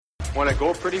Want to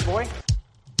go, pretty boy?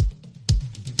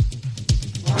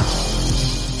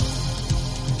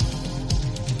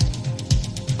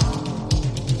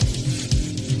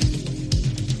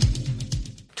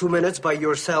 Two minutes by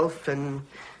yourself and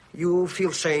you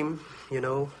feel shame,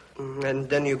 and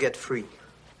then you get free.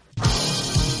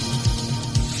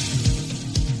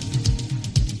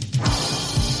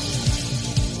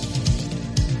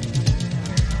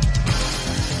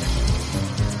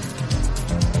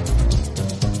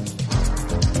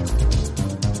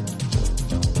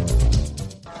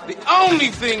 The only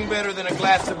thing better than a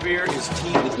glass of beer is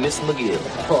tea with Miss McGill.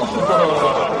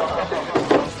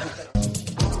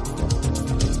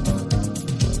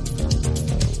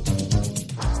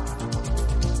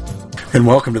 And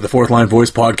welcome to the Fourth Line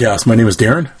Voice Podcast. My name is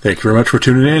Darren. Thank you very much for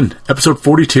tuning in. Episode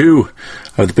 42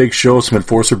 of the Big Show, some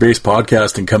Enforcer-based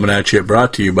podcasting coming at you,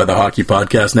 brought to you by the Hockey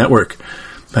Podcast Network.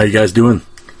 How you guys doing?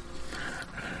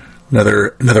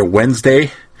 Another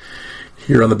Wednesday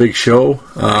here on the Big Show.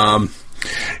 Kind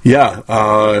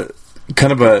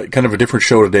of a different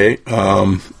show today.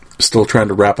 Still trying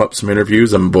to wrap up some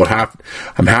interviews. I'm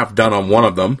half done on one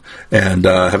of them, and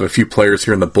have a few players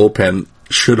here in the bullpen.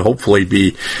 Should hopefully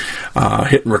be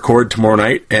hitting record tomorrow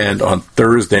night and on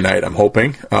Thursday night, I'm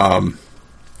hoping.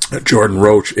 Jordan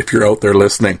Roach, if you're out there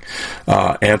listening,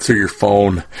 answer your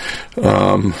phone,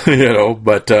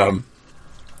 but I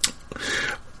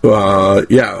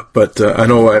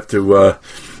know I have to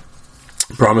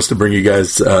promise to bring you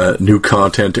guys new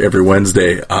content every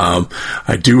Wednesday.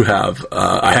 I do have,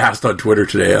 I asked on Twitter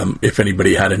today if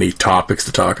anybody had any topics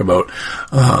to talk about.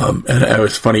 And it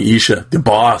was funny, Isha, the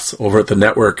boss over at the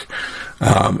network,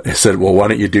 said, well, why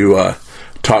don't you do a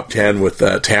top 10 with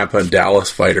Tampa and Dallas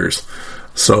fighters?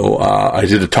 So I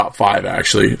did a top 5,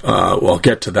 actually. I'll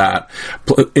get to that.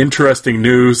 Interesting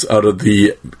news out of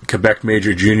the Quebec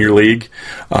Major Junior League.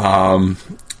 Some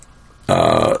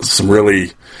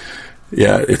really...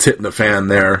 Yeah, it's hitting the fan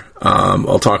there.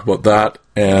 I'll talk about that.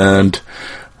 And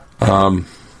an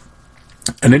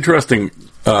interesting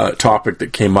topic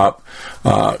that came up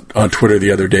on Twitter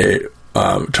the other day,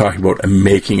 talking about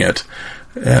making it.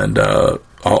 And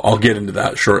I'll get into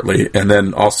that shortly. And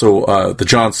then also the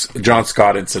John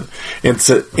Scott incident.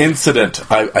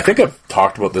 I think I've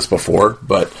talked about this before,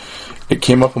 but it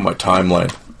came up on my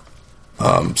timeline.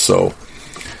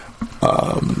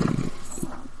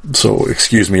 So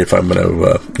excuse me if I'm going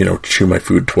to, chew my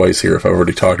food twice here if I've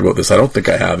already talked about this. I don't think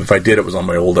I have. If I did, it was on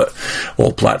my old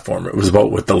platform. It was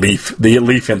about with the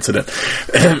Leaf incident.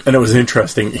 And it was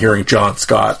interesting hearing John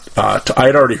Scott. I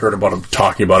had already heard about him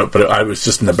talking about it, but I was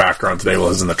just in the background today while I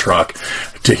was in the truck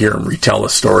to hear him retell the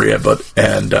story.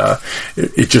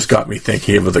 It just got me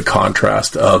thinking of the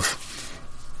contrast of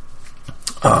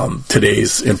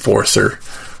today's enforcer.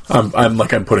 I'm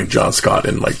putting John Scott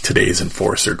in like today's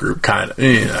enforcer group, kind of.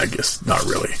 I guess not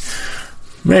really.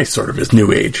 Sort of his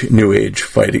new age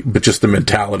fighting, but just the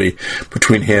mentality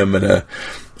between him and a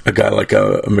guy like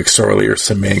a McSorley or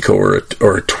Semenko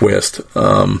or a Twist.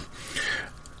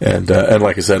 And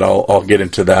like I said, I'll get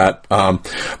into that. But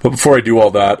before I do all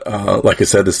that, like I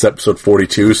said, this is episode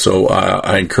 42, so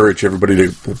I encourage everybody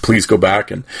to please go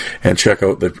back and check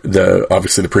out the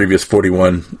obviously the previous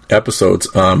 41 episodes.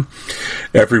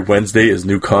 Every Wednesday is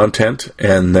new content,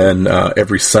 and then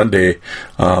every Sunday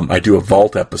I do a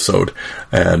Vault episode.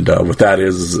 And what that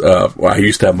is, I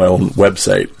used to have my own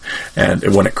website,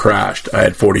 and when it crashed, I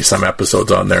had 40-some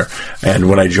episodes on there. And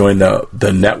when I joined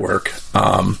the network,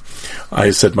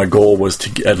 I said my goal was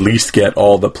to at least get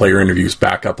all the player interviews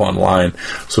back up online,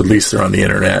 so at least they're on the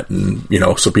internet, and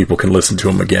so people can listen to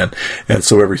them again. And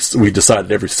so we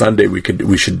decided every Sunday we'll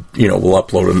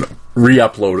upload and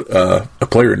re-upload a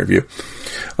player interview.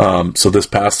 So this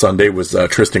past Sunday was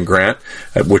Tristan Grant,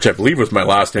 which I believe was my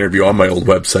last interview on my old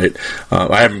website.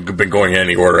 I haven't been going in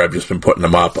any order; I've just been putting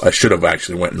them up. I should have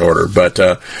actually went in order, but.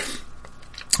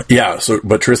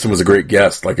 But Tristan was a great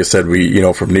guest. Like I said, we,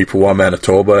 from Nipawin,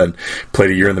 Manitoba, and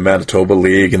played a year in the Manitoba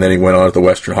League, and then he went on to the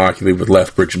Western Hockey League with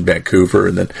Lethbridge and Vancouver,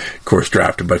 and then, of course,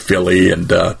 drafted by Philly,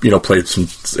 and,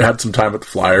 had some time with the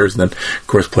Flyers, and then, of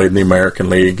course, played in the American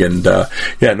League, and,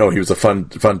 he was a fun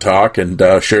talk, and,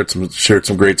 shared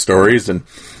some great stories, and,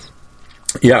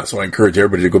 so I encourage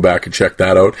everybody to go back and check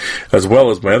that out, as well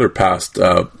as my other past,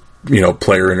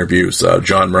 player interviews,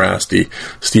 John Morasti,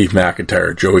 Steve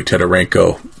McIntyre, Joey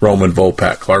Tedorenko, Roman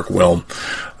Vopak, Clark Wilm,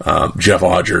 Jeff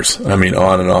Odgers. I mean,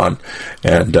 on and on.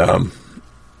 And, and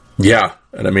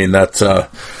I mean, that's, and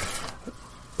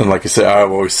like I said, I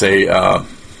always say, sorry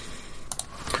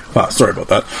about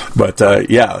that. But,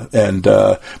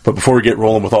 but before we get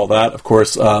rolling with all that, of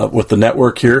course, with the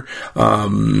network here,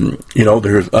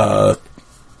 there's,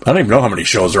 I don't even know how many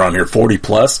shows are on here, 40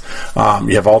 plus.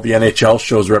 You have all the NHL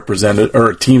shows represented,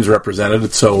 or teams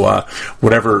represented. So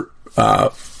whatever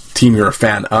team you're a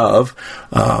fan of,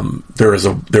 there is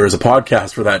a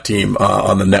podcast for that team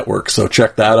on the network. So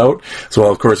check that out.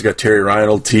 So of course you got Terry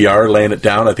Ryan, TR, laying it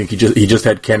down. I think he just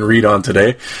had Ken Reed on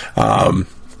today.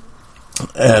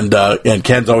 And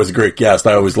Ken's always a great guest.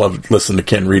 I always love listening to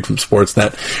Ken Reed from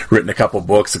Sportsnet. Written a couple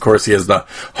books. Of course, he has the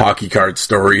Hockey Card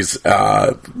Stories,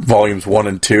 volumes 1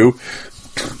 and 2,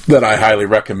 that I highly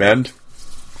recommend.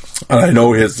 And I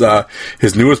know his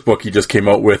newest book he just came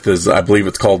out with is, I believe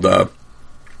it's called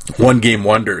One Game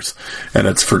Wonders, and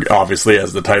it's for, obviously,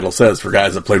 as the title says, for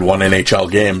guys that played one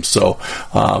NHL game. So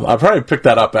I'll probably pick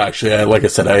that up. Actually, like I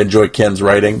said, I enjoy Ken's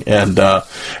writing, and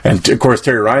of course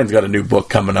Terry Ryan's got a new book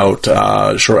coming out.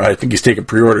 I think he's taking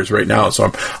pre-orders right now,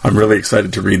 so I'm really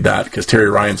excited to read that, because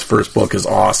Terry Ryan's first book is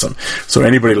awesome. So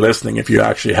anybody listening, if you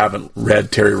actually haven't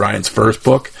read Terry Ryan's first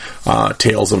book,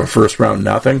 Tales of a First Round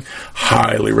Nothing,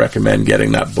 highly recommend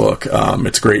getting that book.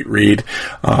 It's a great read.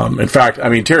 In fact, I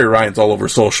mean, Terry Ryan's all over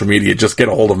social media. Just get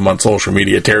a hold of him on social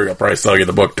media. Terry will probably sell you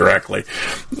the book directly.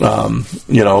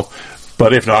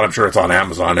 But if not, I'm sure it's on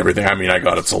Amazon and everything. I mean, I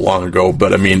got it so long ago,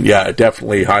 but I mean, yeah, I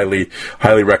definitely highly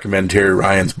recommend Terry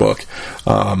Ryan's book.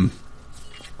 And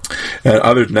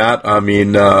other than that, I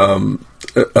mean,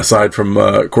 aside from,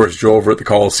 of course, Joe over at the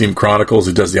Coliseum Chronicles,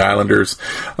 who does the Islanders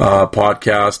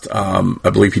podcast. I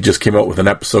believe he just came out with an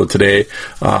episode today.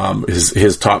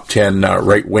 His top 10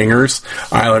 right wingers,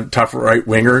 tough right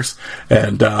wingers,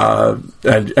 and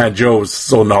Joe is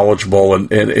so knowledgeable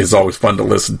and is always fun to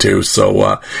listen to.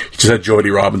 So he just had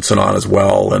Jody Robinson on as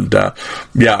well, and I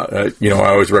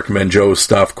always recommend Joe's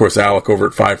stuff. Of course, Alec over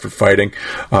at 5 for Fighting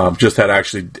just had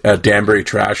actually Danbury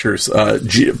Trashers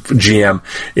GM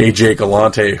AJ Galante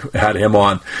had him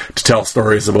on to tell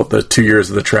stories about the 2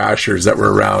 years of the Trashers that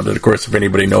were around. And of course, if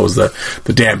anybody knows the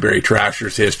Danbury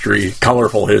Trashers history,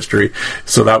 colorful history,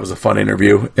 so that was a fun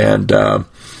interview. And other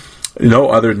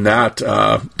than that,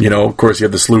 of course, you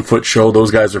have the Slewfoot show.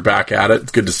 Those guys are back at it.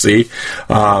 It's good to see.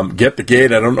 Get the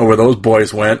Gate. I don't know where those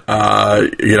boys went. I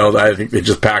think they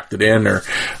just packed it in, or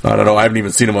I don't know. I haven't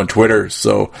even seen them on Twitter.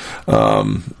 So,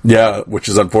 which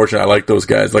is unfortunate. I like those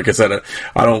guys. Like I said,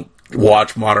 I don't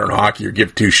watch modern hockey or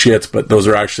give two shits, but those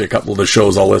are actually a couple of the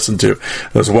shows I'll listen to,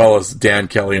 as well as Dan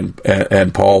Kelly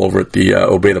and Paul over at the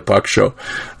Obey the Puck show.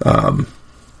 But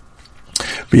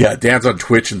yeah, Dan's on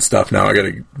Twitch and stuff now.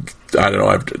 I'm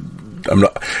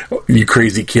not, you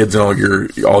crazy kids and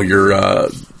all your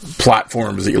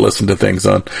platforms that you listen to things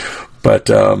on. But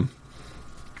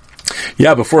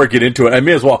before I get into it, I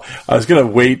was going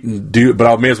to wait and do, but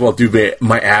I may as well do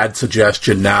my ad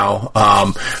suggestion now.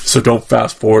 So don't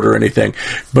fast forward or anything.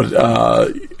 But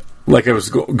like I was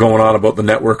going on about the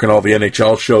network and all the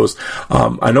NHL shows,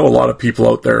 I know a lot of people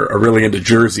out there are really into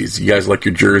jerseys. You guys like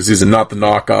your jerseys, and not the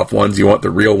knockoff ones. You want the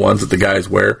real ones that the guys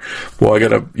wear. Well,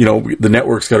 the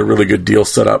network's got a really good deal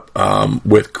set up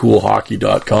with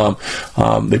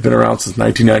CoolHockey.com. They've been around since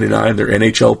 1999. They're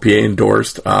NHLPA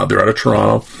endorsed. They're out of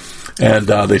Toronto. And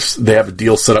they have a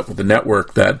deal set up with the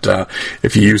network that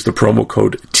if you use the promo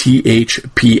code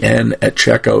THPN at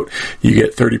checkout, you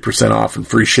get 30% off and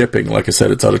free shipping. Like I said,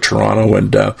 it's out of Toronto,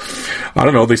 and I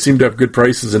don't know, they seem to have good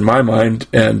prices in my mind,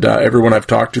 and everyone I've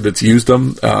talked to that's used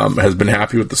them has been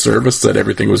happy with the service, said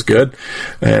everything was good,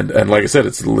 and like I said,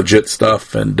 it's legit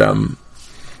stuff. And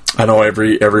I know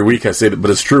every week I say that,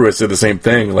 but it's true. I say the same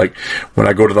thing. Like when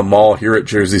I go to the mall here at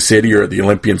Jersey City or at the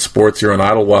Olympian Sports here on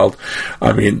Idlewild,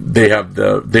 I mean, they have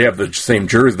the same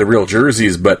jersey, the real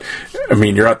jerseys, but I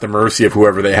mean, you're at the mercy of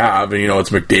whoever they have. And, it's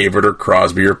McDavid or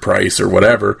Crosby or Price or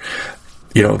whatever.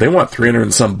 They want $300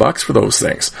 and some bucks for those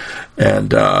things. And,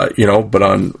 but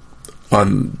on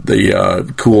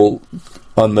the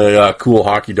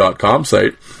CoolHockey.com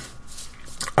site,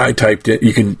 I typed it.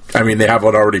 They have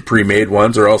already pre-made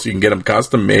ones, or else you can get them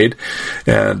custom made.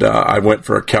 And I went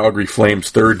for a Calgary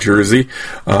Flames third jersey,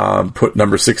 put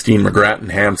number 16 McGrattan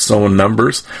hand sewn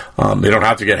numbers. They don't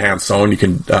have to get hand sewn. You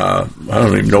can, I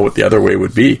don't even know what the other way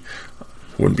would be. It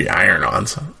wouldn't be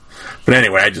iron-ons. But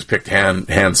anyway, I just picked hand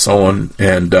sewn,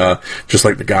 and just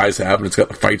like the guys have, and it's got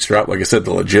the fight strap, like I said,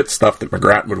 the legit stuff that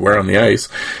McGrattan would wear on the ice,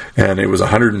 and it was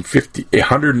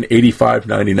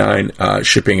 $185.99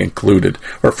 shipping included,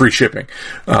 or free shipping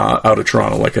out of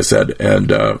Toronto, like I said, and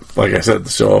like I said,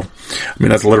 so I mean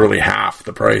that's literally half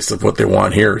the price of what they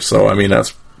want here. So I mean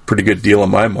that's pretty good deal in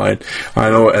my mind. I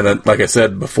know, and then, like I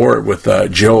said before, with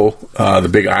Joe, the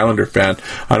big Islander fan,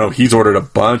 I know he's ordered a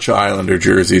bunch of Islander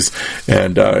jerseys,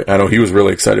 and I know he was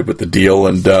really excited with the deal,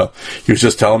 and he was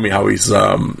just telling me how he's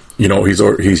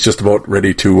he's just about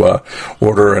ready to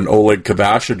order an Oleg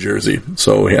Kvasha jersey.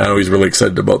 So I know he's really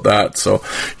excited about that. So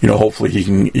hopefully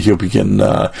he'll be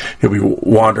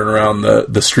wandering around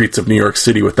the streets of New York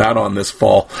City with that on this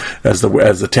fall as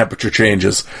the temperature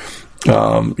changes.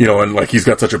 And like he's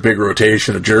got such a big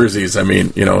rotation of jerseys. I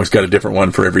mean, he's got a different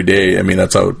one for every day. I mean,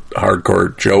 that's how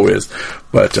hardcore Joe is.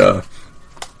 But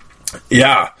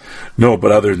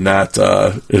but other than that,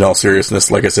 in all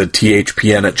seriousness, like I said,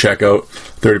 THPN at checkout,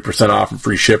 30% off and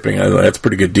free shipping. That's a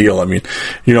pretty good deal. I mean,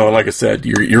 like I said,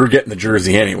 you're getting the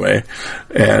jersey anyway,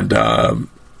 and then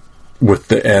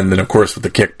of course with the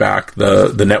kickback,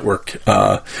 the network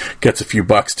gets a few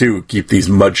bucks too. Keep these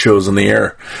mud shows in the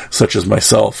air, such as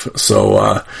myself.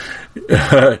 So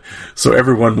so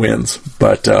everyone wins.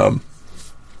 But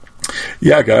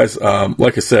guys,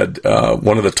 like I said,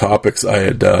 one of the topics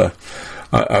I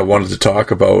wanted to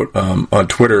talk about on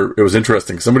Twitter, it was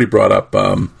interesting. Somebody brought up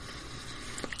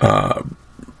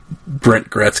Brent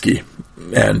Gretzky,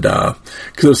 and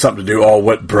because it was something to do,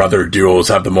 what brother duos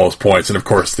have the most points, and of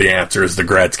course the answer is the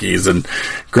Gretzkys, and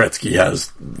Gretzky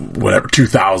has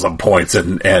 2,000 points,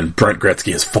 and Brent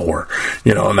Gretzky has 4,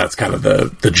 and that's kind of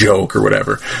the joke or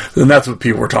whatever, and that's what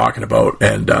people were talking about,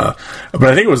 and but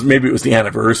I think it was the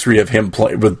anniversary of him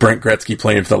with Brent Gretzky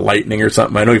playing for the Lightning or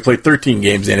something. I know he played 13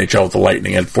 games in the NHL with the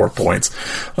Lightning and 4 points.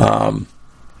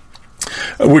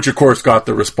 Which of course got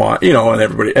the response, and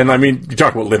everybody, and I mean, you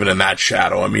talk about living in that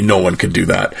shadow. I mean, no one could do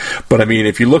that. But I mean,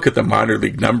 if you look at the minor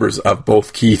league numbers of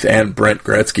both Keith and Brent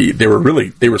Gretzky,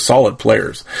 they were solid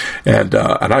players. And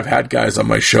I've had guys on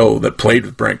my show that played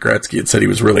with Brent Gretzky and said he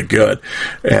was really good.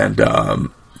 And,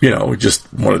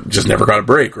 just never got a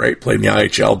break, right? Played in the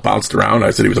IHL, bounced around. I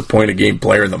said he was a point-a-game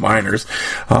player in the minors.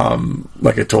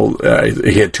 Like I told,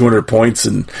 he had 200 points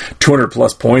and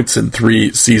 200-plus points in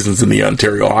 3 seasons in the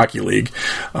Ontario Hockey League.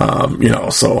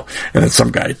 So, and then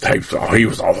some guy types, he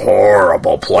was a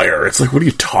horrible player. It's like, what are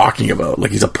you talking about?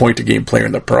 Like, he's a point-a-game player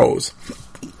in the pros.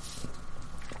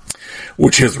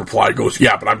 Which his reply goes,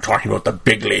 yeah, but I'm talking about the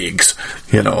big leagues.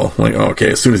 Like,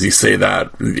 okay, as soon as you say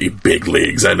that, big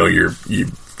leagues, I know you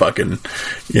fucking,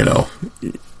 you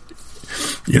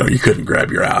couldn't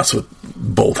grab your ass with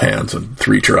both hands and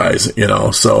 3 tries,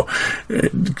 so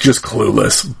just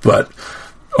clueless. But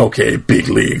okay, big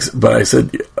leagues. But I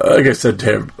said, like I said to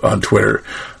him on Twitter,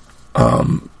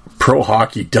 pro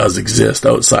hockey does exist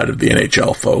outside of the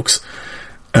NHL, folks.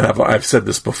 And I've said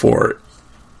this before.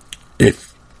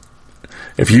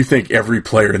 If you think every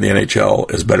player in the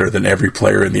NHL is better than every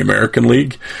player in the American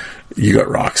League, you got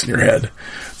rocks in your head.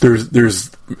 There's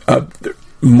a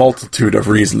multitude of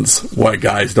reasons why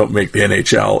guys don't make the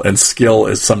NHL, and skill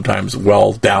is sometimes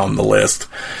well down the list.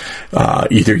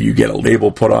 Either you get a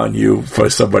label put on you for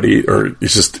somebody, or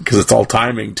it's just because it's all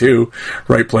timing too.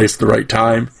 Right place at the right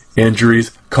time,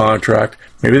 injuries, contract.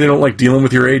 Maybe they don't like dealing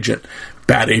with your agent.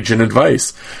 Bad agent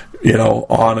advice.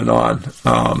 On and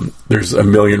on. There's a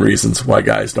million reasons why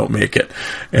guys don't make it.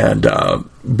 And,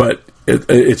 but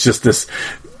it's just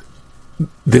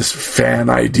this fan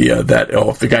idea that,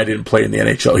 if the guy didn't play in the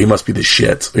NHL, he must be the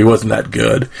shit. He wasn't that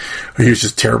good. Or he was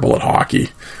just terrible at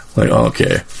hockey. Like,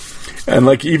 okay. And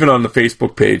like, even on the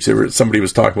Facebook page, somebody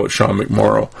was talking about Sean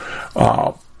McMorrow,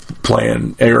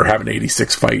 playing, or having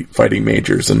 86 fighting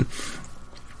majors. And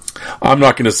I'm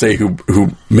not going to say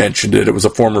who mentioned it. It was a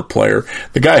former player.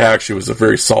 The guy actually was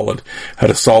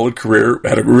had a solid career,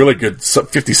 had a really good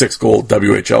 56-goal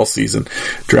WHL season,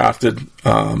 drafted,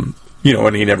 and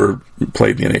he never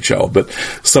played in the NHL. But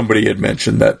somebody had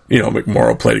mentioned that,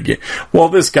 McMorrow played a game. Well,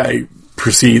 this guy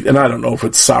proceeded, and I don't know if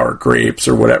it's sour grapes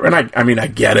or whatever. And I mean, I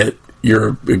get it.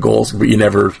 Your goals, but you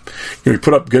never, you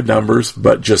put up good numbers,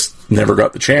 but just never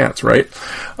got the chance, right?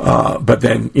 But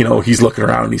then, he's looking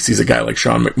around and he sees a guy like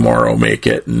Sean McMorrow make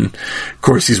it, and of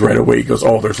course he goes,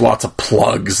 oh, there's lots of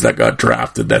plugs that got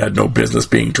drafted that had no business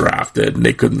being drafted, and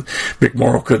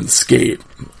McMorrow couldn't skate.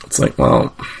 It's like,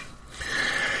 well,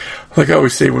 like I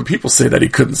always say, when people say that he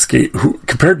couldn't skate,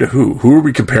 compared to who? Who are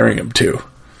we comparing him to?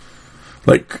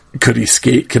 Like, could he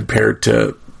skate compared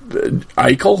to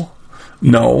Eichel?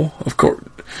 No, of course.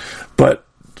 But,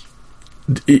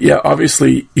 yeah,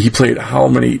 obviously, he played how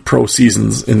many pro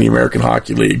seasons in the American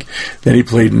Hockey League? Then he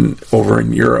played over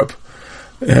in Europe.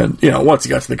 And, once he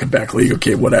got to the Quebec League,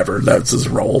 okay, whatever, that's his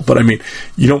role. But, I mean,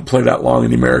 you don't play that long in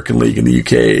the American League in the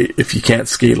UK if you can't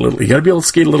skate a little. You got to be able to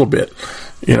skate a little bit.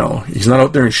 He's not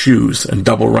out there in shoes and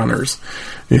double runners.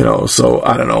 So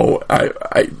I don't know.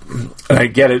 I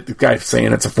get it. The guy's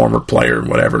saying it's a former player and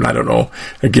whatever, and I don't know,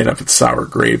 again, if it's sour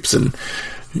grapes and,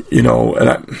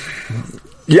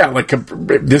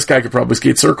 this guy could probably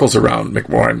skate circles around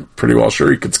McMorrow. I'm pretty well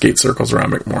sure he could skate circles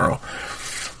around McMorrow.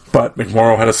 But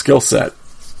McMorrow had a skill set.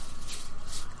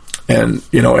 And,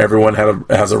 everyone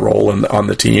has a role on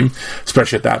the team,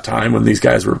 especially at that time when these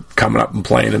guys were coming up and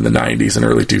playing in the 90s and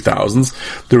early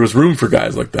 2000s. There was room for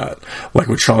guys like that. Like,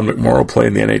 would Sean McMorrow play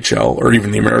in the NHL or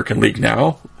even the American League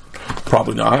now?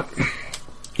 Probably not.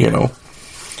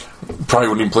 Probably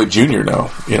wouldn't even play junior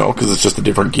now, because it's just a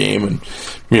different game. And,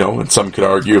 and some could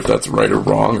argue if that's right or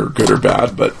wrong or good or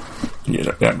bad. But,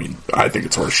 I think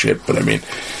it's horse shit. But,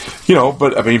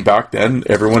 back then,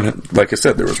 everyone, like I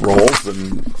said, there was roles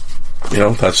and,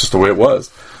 that's just the way it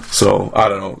was. So, I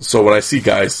don't know. So, when I see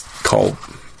guys call,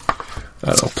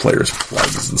 players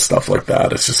plugs and stuff like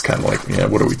that, it's just kind of like,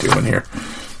 what are we doing here?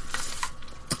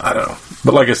 I don't know.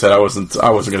 But like I said, I wasn't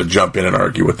going to jump in and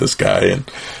argue with this guy, and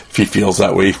if he feels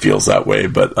that way, he feels that way.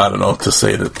 But I don't know, to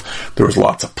say that there was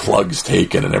lots of plugs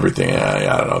taken and everything,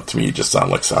 I don't know. To me, it just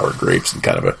sounded like sour grapes and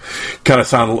kind of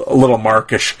sound a little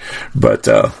markish, but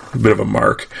a bit of a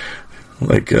mark.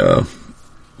 Like,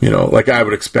 like I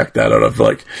would expect that out of,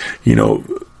 like,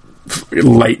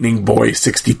 Lightning Boy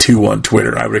 62 on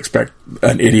Twitter. I would expect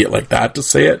an idiot like that to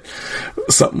say it,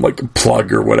 something like a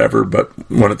plug or whatever. But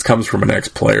when it comes from an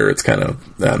ex-player, it's kind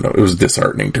of, I don't know, it was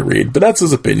disheartening to read. But that's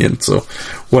his opinion, so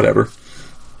whatever.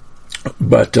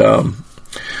 But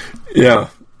yeah.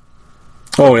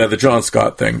 Oh yeah, the John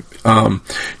Scott thing. So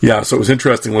it was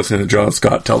interesting listening to John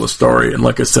Scott tell the story, and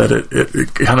like I said,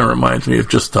 it kind of reminds me of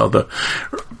just how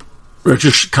it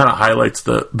just kind of highlights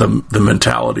the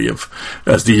mentality of,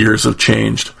 as the years have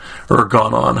changed or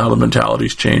gone on, how the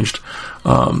mentality's changed.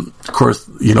 Of course,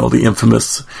 the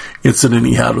infamous incident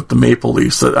he had with the Maple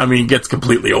Leafs, gets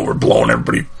completely overblown.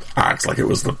 Everybody acts like it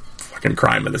was the fucking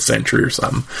crime of the century or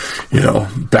something.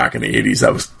 Back in the 80s,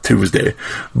 that was Tuesday.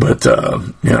 But,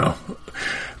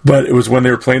 but it was when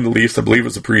they were playing the Leafs. I believe it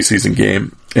was a preseason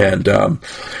game. And,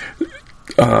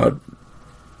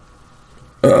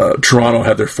 Toronto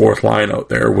had their fourth line out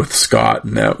there with Scott,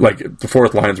 and that, like, the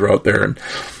fourth lines were out there, and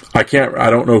I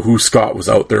don't know who Scott was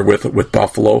out there with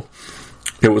Buffalo.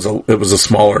 It was a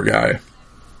smaller guy.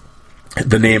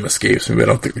 The name escapes me, but I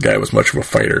don't think the guy was much of a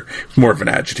fighter. More of an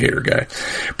agitator guy.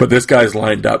 But this guy's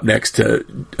lined up next to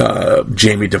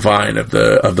Jamie Devine of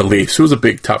the Leafs, who was a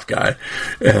big tough guy,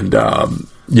 and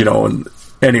and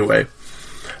anyway.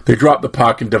 They drop the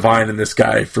puck, and Devine and this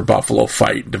guy for Buffalo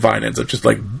fight. Devine ends up just,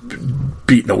 like,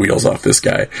 beating the wheels off this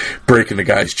guy, breaking the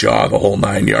guy's jaw, the whole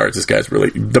 9 yards.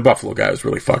 The Buffalo guy was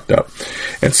really fucked up.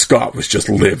 And Scott was just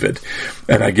livid.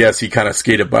 And I guess he kind of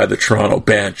skated by the Toronto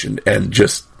bench and then,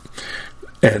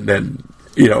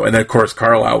 and then, of course,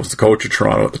 Carlisle was the coach of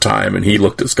Toronto at the time, and he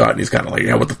looked at Scott, and he's kind of like,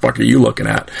 yeah, what the fuck are you looking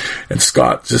at? And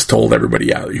Scott just told everybody,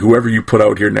 yeah, whoever you put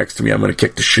out here next to me, I'm going to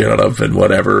kick the shit out of, and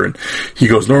whatever. And he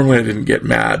goes, normally I didn't get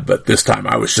mad, but this time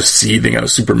I was just seething. I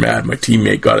was super mad. My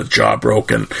teammate got his jaw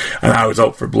broken, and I was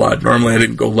out for blood. Normally I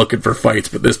didn't go looking for fights,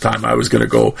 but this time I was going to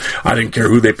go. I didn't care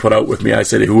who they put out with me. I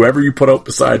said, whoever you put out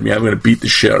beside me, I'm going to beat the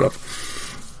shit out of.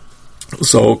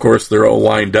 So, of course, they're all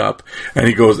lined up. And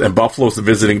he goes, and Buffalo's the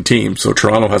visiting team, so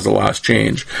Toronto has the last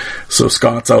change. So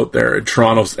Scott's out there,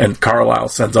 and Carlisle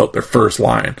sends out their first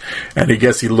line. And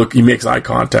he makes eye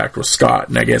contact with Scott,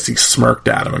 and I guess he smirked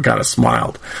at him and kind of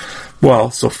smiled.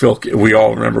 Well, so we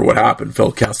all remember what happened.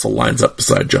 Phil Kessel lines up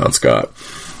beside John Scott.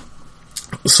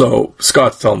 So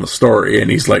Scott's telling the story,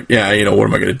 and he's like, yeah, what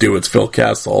am I going to do? It's Phil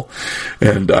Kessel.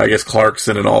 And I guess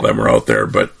Clarkson and all them are out there,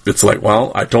 but it's like,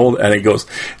 well, and he goes,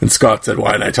 and Scott said,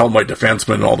 why? And I tell my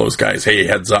defensemen and all those guys, hey,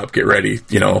 heads up, get ready,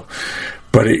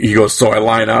 But he goes, so I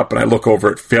line up, and I look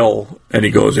over at Phil, and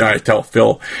he goes, yeah, I tell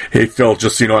Phil, hey, Phil,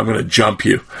 just so you know, I'm going to jump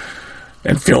you.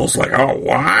 And Phil's like, oh,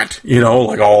 what?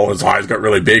 Like all his eyes got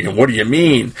really big, and what do you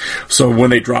mean? So when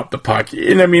they drop the puck,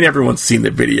 and everyone's seen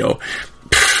the video,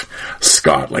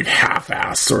 Scott, like,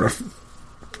 half-ass, sort of,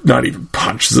 not even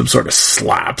punches him, sort of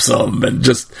slaps him, and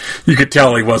just, you could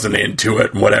tell he wasn't into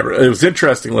it, and whatever. It was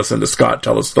interesting listening to Scott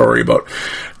tell a story about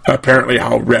apparently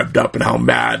how revved up and how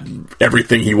mad and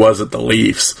everything he was at the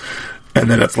Leafs. And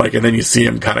then it's like, and then you see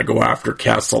him kind of go after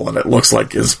Kessel, and it looks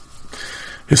like his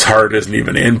heart isn't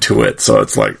even into it. So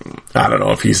it's like, I don't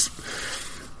know if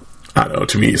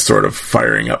to me he's sort of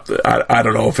firing up. I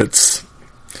don't know if it's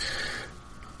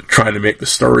trying to make the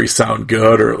story sound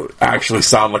good or actually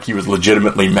sound like he was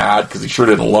legitimately mad, because he sure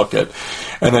didn't look it.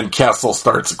 And then Kessel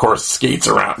starts, of course, skates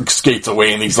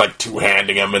away, and he's like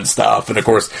two-handing him and stuff. And of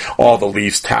course, all the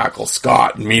Leafs tackle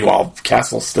Scott, and meanwhile,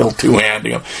 Kessel's still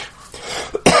two-handing him.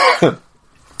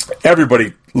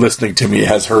 Everybody listening to me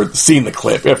has seen the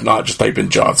clip. If not, just type in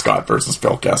John Scott versus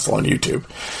Phil Kessel on YouTube.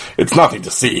 It's nothing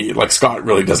to see. Like, Scott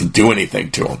really doesn't do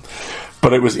anything to him.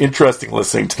 But it was interesting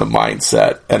listening to the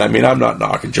mindset. And I mean, I'm not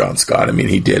knocking John Scott. I mean,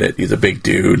 he did it. He's a big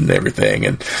dude and everything.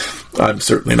 And I'm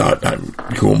certainly not,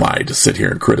 who am I to sit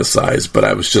here and criticize? But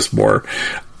I was just more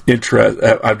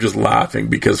I'm just laughing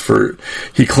because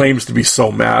he claims to be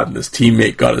so mad and his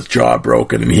teammate got his jaw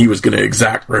broken and he was going to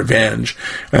exact revenge,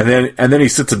 and then he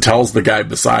sits and tells the guy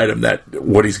beside him that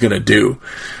what he's going to do.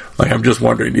 Like, I'm just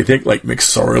wondering, do you think like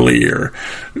McSorley or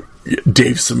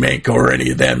Dave Semenko or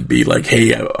any of them be like,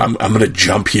 hey, I'm going to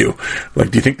jump you?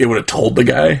 Like, do you think they would have told the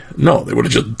guy? No, they would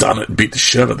have just done it and beat the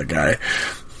shit out of the guy.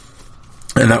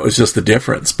 And that was just the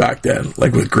difference back then,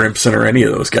 like with Grimson or any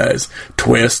of those guys.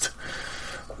 Twist.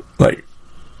 Like,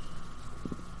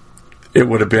 it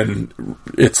would have been,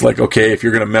 it's like, okay, if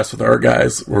you're going to mess with our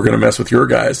guys, we're going to mess with your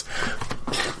guys.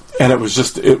 And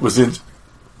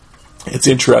it's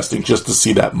interesting just to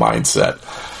see that mindset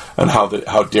and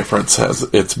how different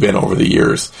it's been over the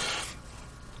years.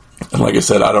 And like I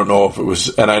said, I don't know if it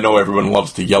was, and I know everyone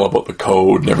loves to yell about the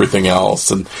code and everything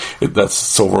else, and that's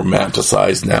so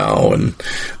romanticized now, and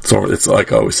so it's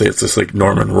like I always say, it's just like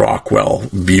Norman Rockwell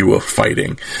view of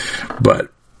fighting.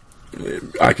 But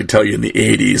I can tell you in the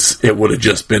 80s, it would have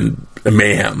just been a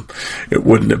mayhem. It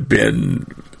wouldn't have been,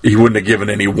 he wouldn't have given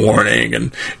any warning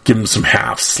and given some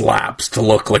half slaps to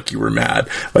look like you were mad.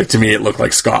 Like, to me, it looked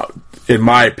like Scott, in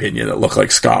my opinion, it looked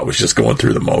like Scott was just going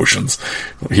through the motions.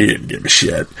 He didn't give a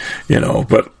shit,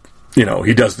 but,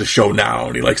 he does the show now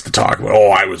and he likes to talk about,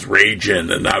 I was raging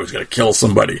and I was going to kill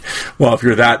somebody. Well, if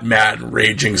you're that mad and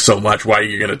raging so much, why are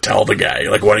you going to tell the guy?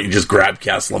 Like, why don't you just grab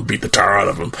Kessel and beat the tar out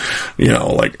of him?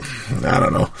 I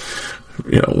don't know.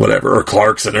 Whatever, or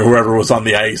Clarkson or whoever was on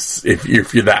the ice.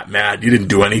 If you're that mad, you didn't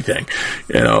do anything,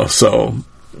 so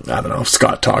I don't know.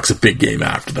 Scott talks a big game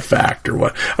after the fact or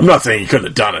what. I'm not saying he couldn't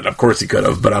have done it. Of course he could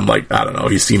have, but I'm like, I don't know.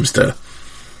 He seems to,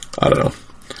 I don't know.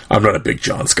 I'm not a big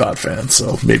John Scott fan,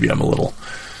 so maybe I'm a little,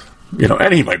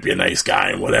 and he might be a nice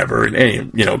guy and whatever,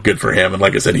 and good for him. And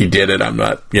like I said, he did it. I'm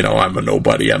not, I'm a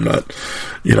nobody. I'm not,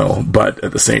 but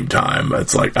at the same time,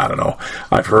 it's like, I don't know.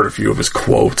 I've heard a few of his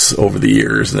quotes over the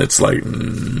years, and it's like,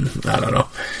 I don't know.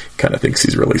 Kind of thinks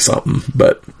he's really something,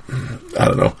 but I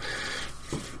don't know.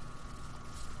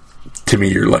 To me,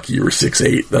 you're lucky you were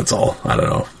 6'8". That's all. I don't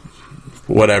know.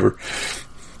 Whatever.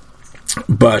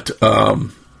 But,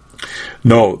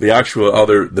 no,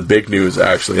 the big news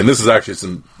actually, and this is actually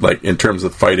some, like, in terms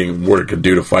of fighting, what it could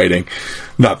do to fighting,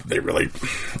 not that they really,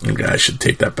 I should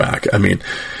take that back. I mean,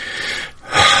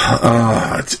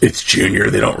 it's junior,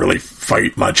 they don't really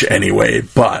fight much anyway,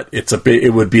 but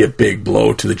it would be a big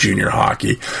blow to the junior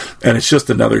hockey, and it's just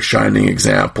another shining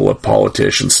example of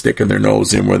politicians sticking their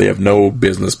nose in where they have no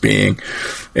business being,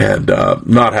 and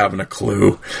not having a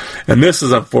clue. And this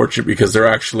is unfortunate because they're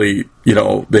actually,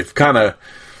 they've kind of,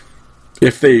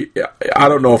 I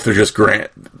don't know if they're just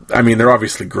they're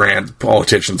obviously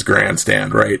politicians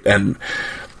grandstand, right? And,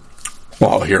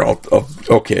 well, here,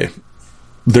 okay.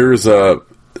 There's in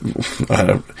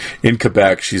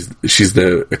Quebec, she's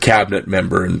a cabinet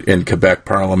member in Quebec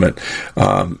Parliament,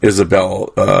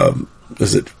 Isabelle,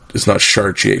 it's not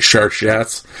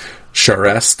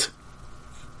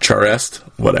Charest,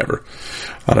 whatever.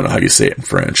 I don't know how you say it in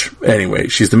French. Anyway,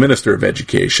 she's the Minister of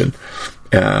Education.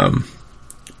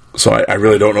 So I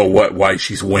really don't know why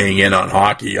she's weighing in on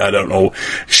hockey. I don't know.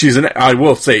 I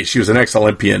will say she was an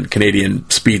ex-Olympian Canadian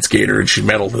speed skater, and she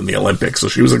medaled in the Olympics. So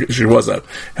she was a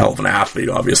hell of an athlete,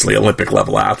 obviously, Olympic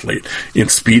level athlete in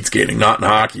speed skating, not in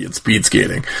hockey, in speed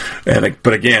skating.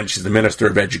 But again, she's the Minister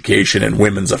of Education and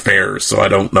Women's Affairs. So I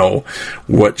don't know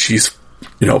what she's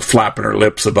flapping her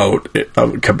lips about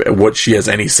what she has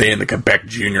any say in the Quebec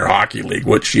Junior Hockey League,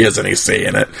 what she has any say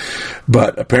in it.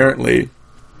 But apparently,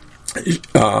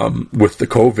 with the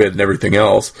COVID and everything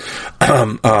else,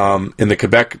 in the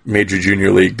Quebec Major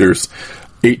Junior League, there's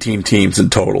 18 teams in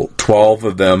total. 12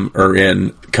 of them are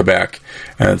in Quebec,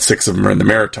 and 6 of them are in the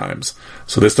Maritimes.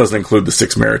 So this doesn't include the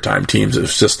 6 Maritime teams.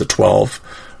 It's just the 12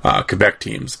 Quebec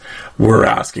teams. We're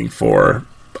asking for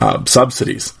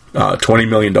subsidies. $20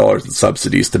 million in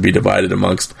subsidies to be divided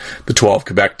amongst the 12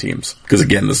 Quebec teams. Because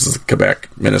again, this is a Quebec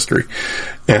ministry.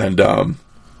 And,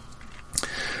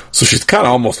 so she's kind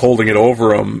of almost holding it over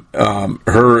them,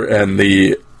 her and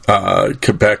the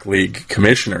Quebec League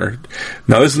commissioner.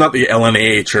 Now, this is not the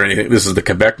LNAH or anything. This is the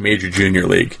Quebec Major Junior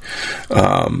League.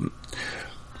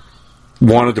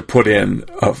 Wanted to put in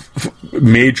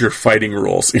major fighting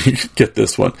rules. Get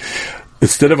this one.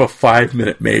 Instead of a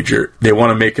 5-minute major, they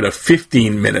want to make it a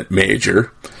 15-minute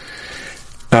major.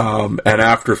 And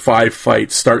after 5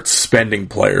 fights, start suspending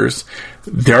players.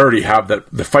 They already have that.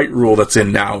 The fight rule that's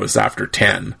in now is after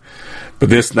 10. But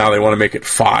this, now they want to make it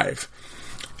 5.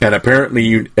 And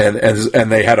apparently,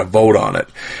 and they had a vote on it.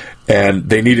 And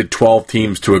they needed 12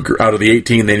 teams to agree. Out of the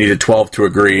 18, they needed 12 to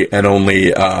agree, and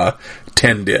only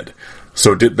 10 did.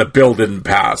 So the bill didn't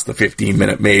pass, the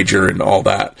 15-minute major and all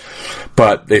that.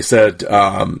 But they said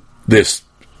this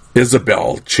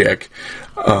Isabelle chick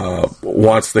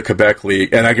wants the Quebec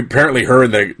League, and apparently her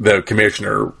and the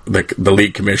commissioner, the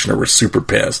league commissioner, were super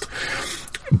pissed.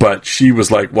 But she was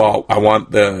like, well, I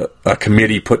want a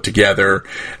committee put together,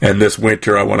 and this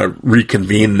winter I want to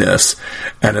reconvene this.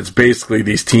 And it's basically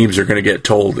these teams are going to get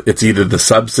told it's either the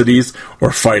subsidies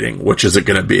or fighting. Which is it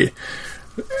going to be?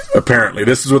 Apparently,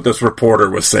 this is what this reporter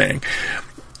was saying.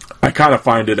 I kind of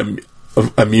find it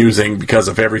amusing because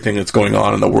of everything that's going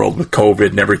on in the world with COVID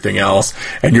and everything else.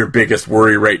 And your biggest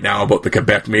worry right now about the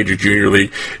Quebec Major Junior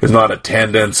League is not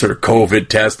attendance or COVID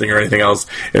testing or anything else.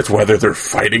 It's whether they're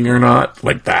fighting or not.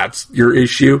 Like, that's your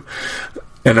issue.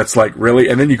 And it's like, really?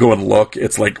 And then you go and look.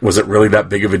 It's like, was it really that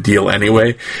big of a deal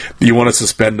anyway? You want to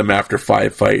suspend them after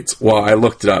 5 fights? Well, I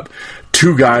looked it up.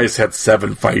 2 guys had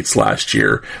 7 fights last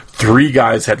year. 3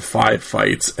 guys had 5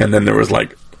 fights. And then there was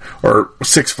or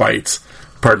 6 fights.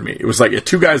 Pardon me. It was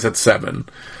 2 guys had 7.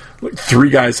 3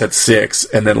 guys had 6.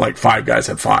 And then 5 guys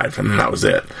had 5. And that was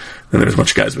it. And there's a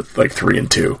bunch of guys with 3 and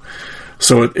 2.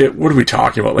 So what are we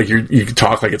talking about? You can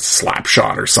talk like it's slap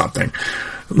shot or something.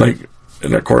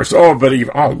 And of course, but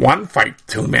even, 1 fight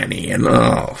too many. And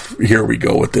here we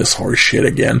go with this horse shit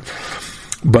again.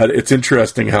 But it's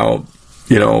interesting how,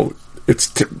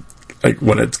 it's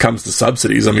when it comes to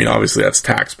subsidies, I mean, obviously that's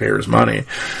taxpayers' money.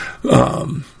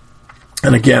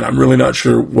 And again, I'm really not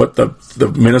sure what the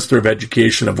Minister of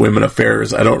Education of Women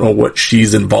Affairs, I don't know what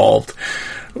she's involved.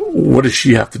 What does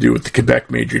she have to do with the Quebec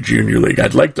Major Junior League?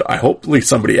 hopefully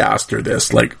somebody asked her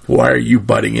this, why are you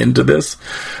butting into this?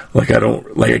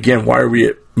 Again, why are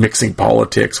we mixing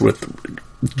politics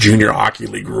with junior hockey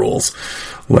league rules?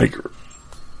 At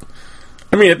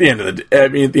the end of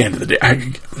the day,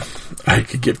 I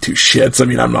could give 2 shits. I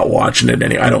mean, I'm not watching it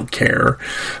I don't care.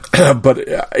 But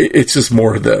it's just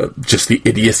more the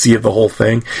idiocy of the whole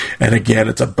thing. And again,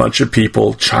 it's a bunch of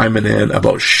people chiming in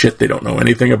about shit they don't know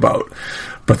anything about,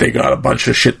 but they got a bunch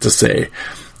of shit to say.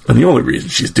 And the only reason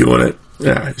she's doing it,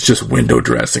 it's just window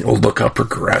dressing. Oh, look how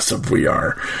progressive we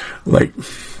are.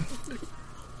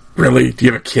 Really? Do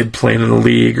you have a kid playing in the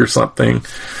league or something?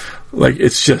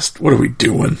 It's just, what are we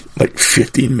doing?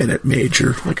 15-minute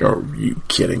major. Are you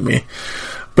kidding me?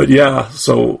 But yeah,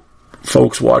 so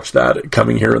folks, watch that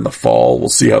coming here in the fall. We'll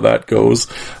see how that goes.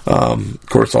 Of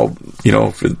course, I'll,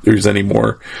 if there's any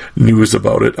more news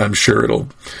about it, I'm sure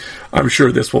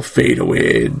this will fade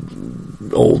away.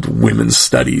 Old women's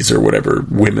studies or whatever,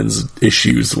 women's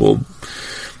issues will,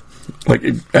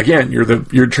 again, you're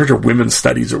in charge of women's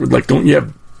studies, or don't you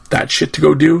have that shit to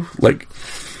go do?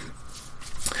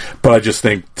 But I just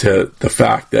think to the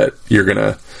fact that you're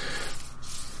gonna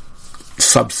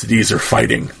subsidies or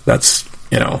fighting, that's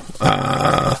I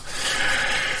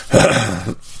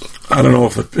don't know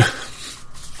if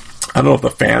the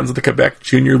fans of the Quebec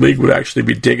Junior League would actually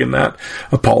be digging that.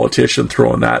 A politician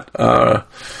throwing that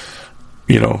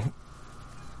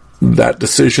that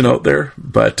decision out there.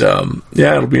 But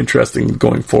it'll be interesting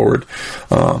going forward.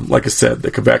 Like I said,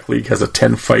 the Quebec League has a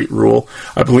 10-fight rule.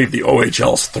 I believe the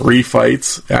OHL's 3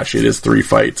 fights. Actually, it is 3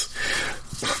 fights.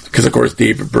 Because, of course,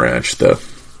 David Branch, the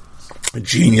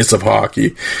genius of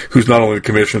hockey, who's not only the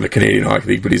commissioner of the Canadian Hockey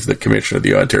League, but he's the commissioner of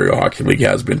the Ontario Hockey League,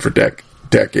 has been for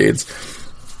decades.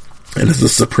 And is a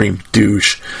supreme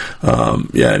douche.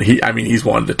 And he's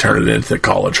wanted to turn it into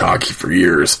college hockey for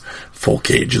years. Full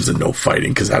cages and no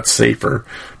fighting, because that's safer,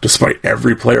 despite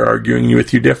every player arguing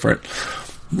with you different.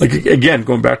 Again,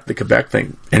 going back to the Quebec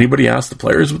thing, anybody ask the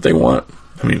players what they want?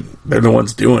 I mean, they're the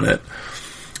ones doing it.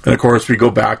 And of course, we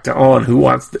go back to, and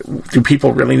do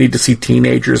people really need to see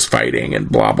teenagers fighting and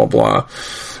blah, blah, blah.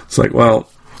 It's well,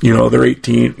 they're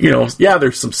 18,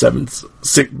 there's some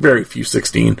very few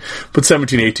 16, but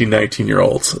 17, 18,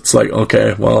 19-year-olds. It's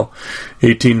okay, well,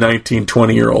 18, 19,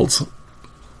 20-year-olds.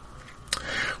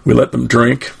 We let them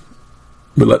drink.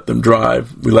 We let them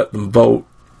drive. We let them vote.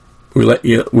 We let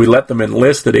them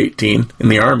enlist at 18 in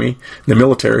the army, in the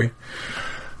military.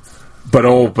 But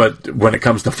when it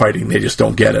comes to fighting, they just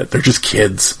don't get it. They're just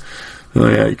kids. Oh,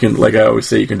 yeah, you can, like I always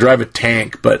say, you can drive a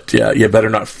tank, but yeah, you better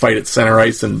not fight at center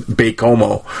ice in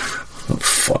Baie-Comeau. Oh,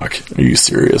 fuck. Are you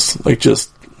serious? Like, just,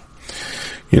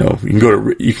 you know,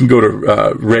 you can go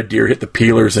to Red Deer, hit the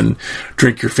peelers, and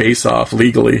drink your face off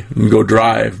legally and go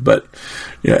drive, but,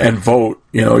 yeah, and vote.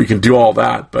 You know, you can do all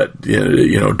that, but,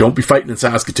 you know, don't be fighting in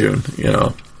Saskatoon. You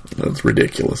know, that's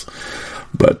ridiculous.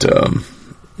 But,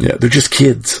 yeah, they're just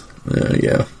kids.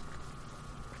 Yeah.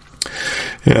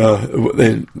 Yeah,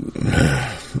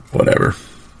 whatever.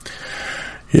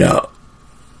 Yeah.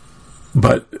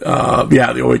 But,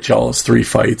 yeah, the OHL has 3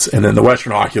 fights, and then the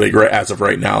Western Hockey League, as of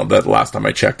right now, that last time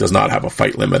I checked, does not have a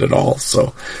fight limit at all.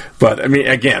 So, but, I mean,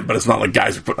 again, but it's not like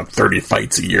guys are putting up 30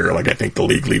 fights a year. Like, I think the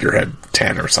league leader had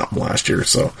 10 or something last year,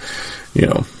 so, you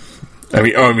know. I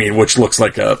mean, which looks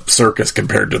like a circus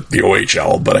compared to the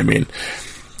OHL, but, I mean,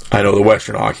 I know the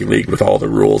Western Hockey League, with all the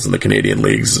rules, and the Canadian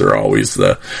leagues are always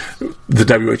the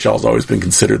WHL has always been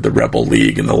considered the rebel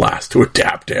league and the last to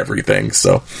adapt to everything.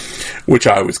 So, which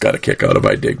I always got a kick out of.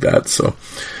 I dig that. So,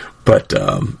 but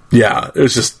yeah, it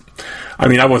was just. I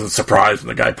mean, I wasn't surprised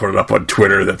when the guy put it up on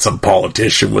Twitter that some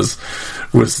politician was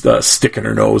sticking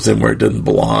her nose in where it didn't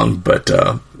belong. But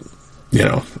you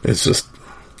know, it's just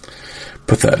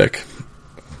pathetic.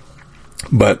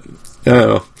 But I don't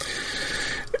know.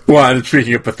 Well, and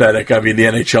speaking of pathetic, I mean, the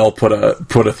NHL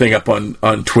put a thing up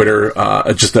on Twitter.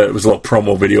 It was a little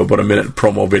promo video, about a minute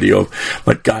promo video, of,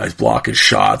 like, guys blocking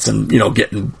shots and, you know,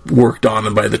 getting worked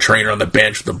on by the trainer on the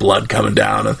bench with the blood coming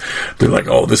down, and they're like,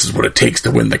 "Oh, this is what it takes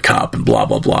to win the cup," and blah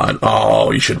blah blah. And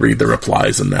oh, you should read the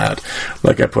replies in that.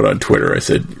 Like I put on Twitter, I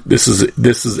said, "This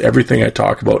is everything I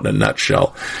talk about in a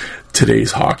nutshell.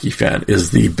 Today's hockey fan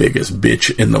is the biggest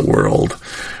bitch in the world.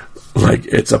 Like,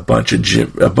 it's a bunch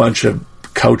of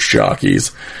couch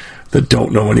jockeys that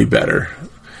don't know any better,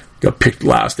 got picked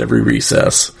last every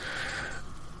recess,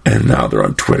 and now they're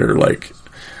on Twitter like,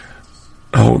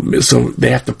 oh, so they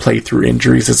have to play through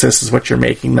injuries, as this is what you're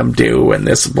making them do, and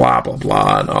this blah blah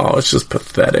blah, and oh, it's just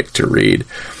pathetic to read."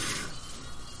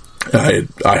 I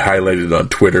highlighted it on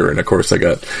Twitter, and of course I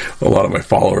got a lot of my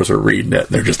followers are reading it, and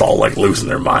they're just all like losing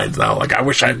their minds now. Like, I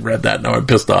wish I'd read that. Now I'm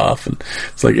pissed off, and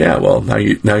it's like, yeah, well, now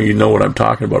you know what I'm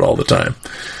talking about all the time.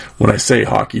 When I say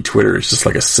hockey, Twitter is just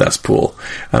like a cesspool.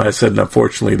 And I said, and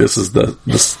unfortunately, this is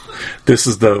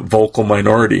the vocal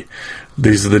minority.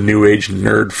 These are the new age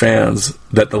nerd fans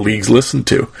that the leagues listen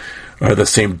to, are the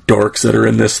same dorks that are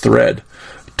in this thread,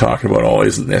 talking about, oh,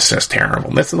 isn't this just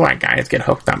terrible? This is why guys get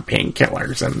hooked on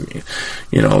painkillers, and,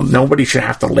 you know, nobody should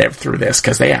have to live through this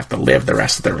because they have to live the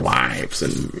rest of their lives,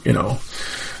 and, you know,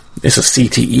 it's a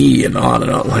CTE and on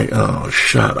and on. Like, oh,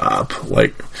 shut up.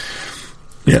 Like,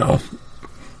 you know,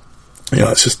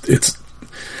 it's just,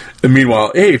 and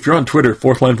meanwhile, hey, if you're on Twitter,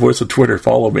 Fourth Line Voice on Twitter,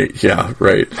 follow me. Yeah,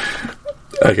 right.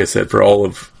 Like I said,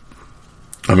 Twitter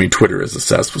is a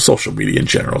cesspool. Social media in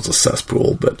general is a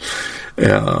cesspool, but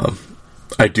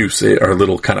I do say our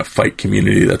little kind of fight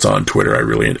community that's on Twitter,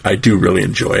 I do really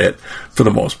enjoy it for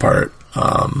the most part.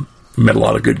 Met a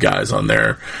lot of good guys on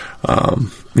there.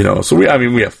 You know, so we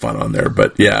have fun on there,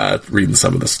 but yeah, reading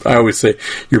some of this, I always say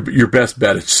your best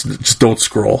bet is just don't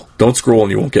scroll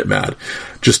and you won't get mad.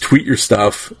 Just tweet your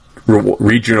stuff,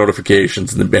 read your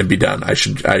notifications, and then be done. I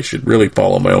should really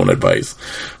follow my own advice,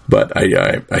 but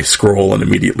I scroll and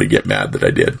immediately get mad that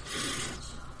I did.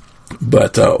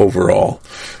 But overall,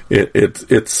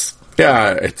 it's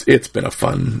been a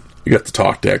fun. You got to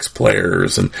talk to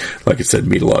ex-players, and like I said,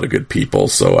 meet a lot of good people.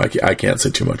 So I can't say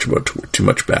too much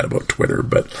bad about Twitter,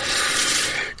 but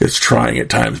it's trying at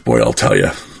times, boy, I'll tell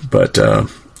you. But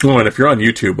and if you're on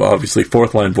YouTube, obviously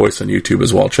Fourth Line Voice on YouTube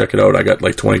as well. Check it out. I got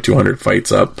like 2,200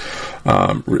 fights up.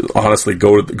 Honestly,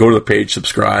 go to the page,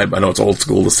 subscribe. I know it's old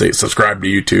school to say subscribe to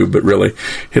YouTube, but really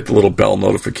hit the little bell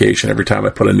notification every time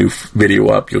I put a new video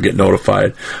up. You'll get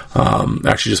notified.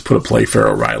 Actually, just put a Playfair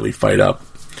O'Reilly fight up.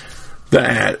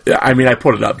 I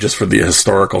put it up just for the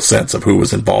historical sense of who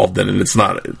was involved in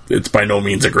it. It's by no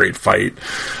means a great fight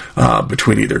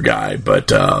between either guy,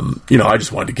 but I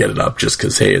just wanted to get it up just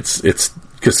because, hey, it's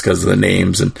just because of the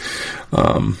names, and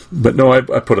but no, I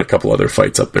put a couple other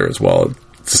fights up there as well.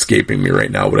 It's escaping me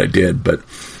right now what I did, but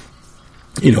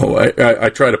I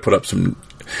try to put up some.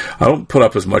 I don't put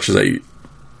up as much as I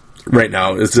right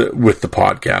now is with the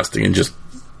podcasting and just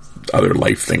other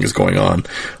life things going on.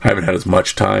 I haven't had as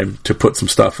much time to put some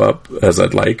stuff up as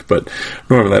I'd like, but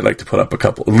normally I'd like to put up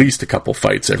at least a couple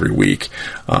fights every week.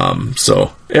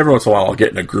 So every once in a while I'll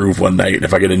get in a groove one night, and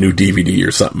if I get a new DVD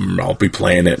or something, I'll be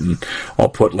playing it, and I'll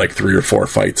put like 3 or 4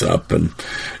 fights up, and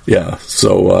yeah.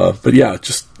 So, but yeah,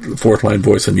 just Fourth Line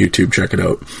Voice on YouTube. Check it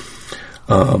out.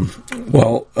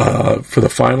 For the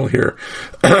final here,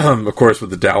 of course, with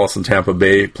the Dallas and Tampa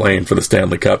Bay playing for the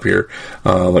Stanley Cup here,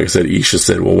 like I said, Isha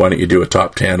said, well, why don't you do a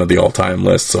top 10 of the all-time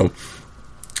list? So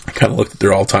I kind of looked at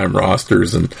their all-time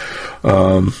rosters, and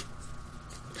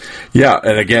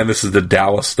and again, this is the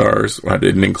Dallas Stars. I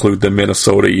didn't include the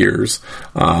Minnesota years.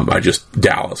 I just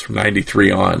Dallas from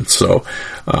 93 on, so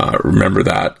remember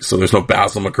that. So there's no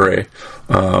Basil McRae.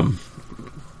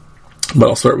 But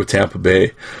I'll start with Tampa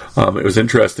Bay. It was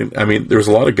interesting. I mean, there was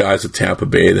a lot of guys at Tampa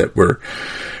Bay that were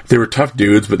tough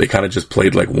dudes, but they kind of just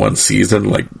played like one season.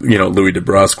 Like, Louis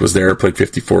DeBrusque was there, played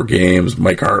 54 games.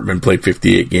 Mike Hartman played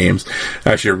 58 games.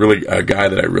 Actually, a guy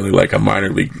that I really like, a minor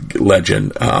league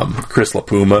legend, Chris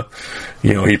LaPuma.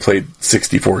 He played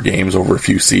 64 games over a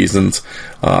few seasons.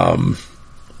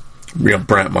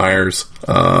 Brant Myers,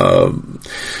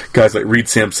 guys like Reed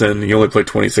Simpson. He only played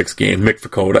 26 games. Mick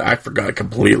Fakota. I forgot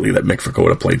completely that Mick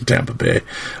Fakota played in Tampa Bay.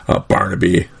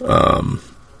 Barnaby,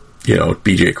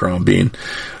 BJ Crombeen,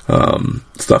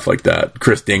 stuff like that.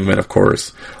 Chris Dingman, of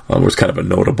course, was kind of a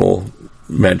notable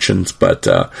mentions. But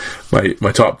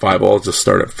my top 5, I'll just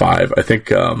start at 5. I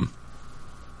think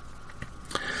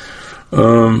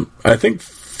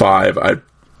 5.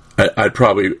 I'd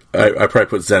probably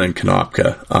put Zenon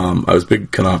Konopka. I was a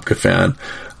big Konopka fan.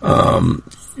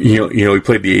 He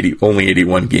played only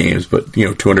 81 games, but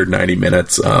 290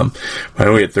 minutes. I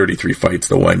know he had 33 fights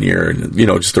the one year, and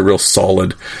just a real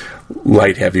solid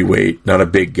light heavyweight. Not a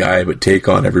big guy, but take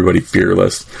on everybody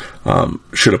fearless.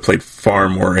 Should have played far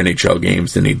more NHL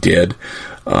games than he did.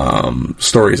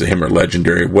 Stories of him are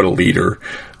legendary. What a leader.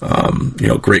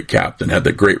 Great captain. Had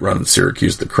the great run in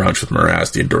Syracuse, the crunch with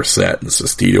Morasti and Dorsett and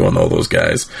Sestito and all those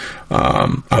guys.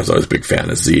 I was always a big fan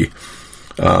of Z.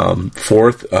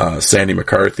 4th, Sandy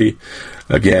McCarthy.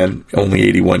 Again, only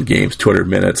 81 games, 200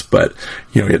 minutes, but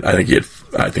he had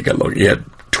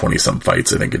 20-some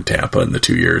fights, I think, in Tampa in the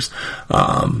 2 years.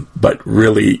 But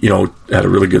really, had a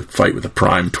really good fight with a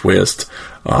prime twist.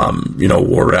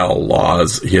 Worrell,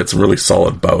 Laws, he had some really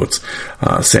solid bouts.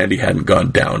 Sandy hadn't gone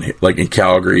down, like in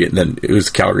Calgary, and then it was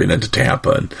Calgary and then to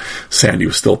Tampa, and Sandy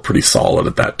was still pretty solid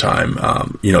at that time.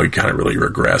 He kind of really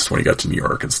regressed when he got to New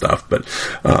York and stuff, but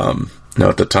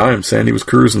at the time, Sandy was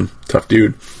cruising. Tough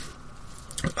dude.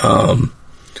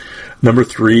 Number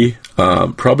 3,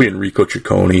 probably Enrico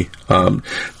Ciccone. I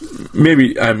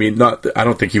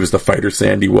don't think he was the fighter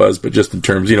Sandy was, but just in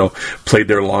terms, played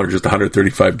there longer, just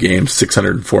 135 games,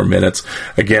 604 minutes.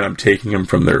 Again, I'm taking him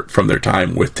from their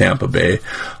time with Tampa Bay.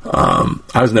 I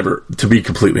was never, to be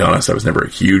completely honest, I was never a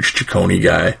huge Ciccone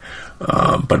guy,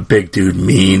 but big dude,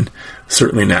 mean,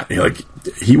 certainly not,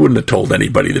 he wouldn't have told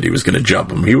anybody that he was going to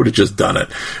jump him. He would have just done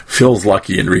it. Phil's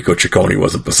lucky Enrico Ciccone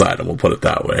wasn't beside him, we'll put it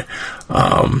that way.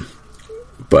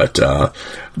 But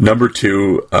number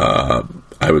 2,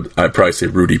 I'd probably say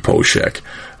Rudy Poshek,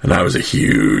 and I was a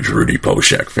huge Rudy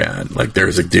Poshek fan. Like,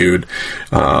 there's a dude,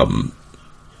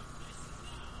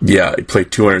 he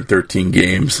played 213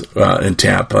 games in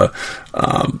Tampa,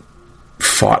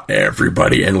 fought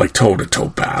everybody, and like toe-to-toe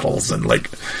battles, and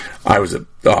like I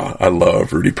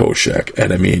love Rudy Poshek,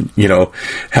 and I mean,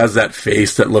 has that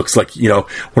face that looks like, one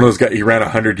of those guys. He ran a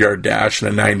 100-yard dash in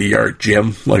a 90-yard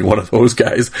gym, like one of those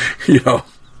guys, he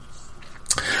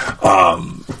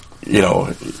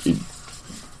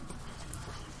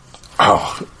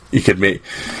could make,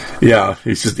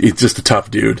 he's just a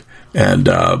tough dude, and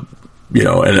I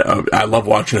love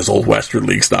watching his old Western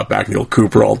League stuff back in the old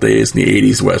Cooper all days in the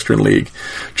 80s Western League.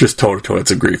 Just toe-to-toe.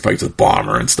 It's a great fights with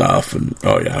Bomber and stuff. And,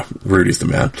 Rudy's the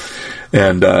man.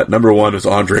 And number 1 is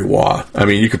Andre Waugh. I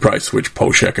mean, you could probably switch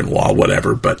Poshek and Waugh,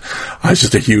 whatever, but I was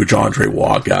just a huge Andre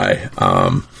Waugh guy.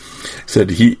 Said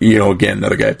he, again,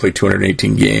 another guy played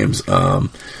 218 games.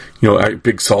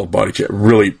 Big solid body,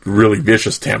 really, really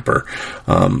vicious temper.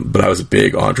 But I was a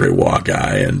big Andre Waugh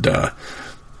guy, and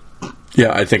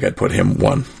I think I'd put him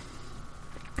 1.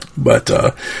 But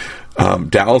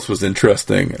Dallas was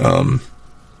interesting.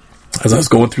 As I was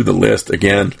going through the list,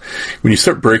 again, when you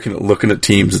start breaking it, looking at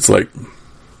teams, it's like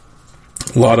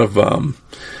a lot of,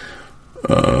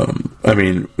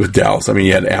 with Dallas,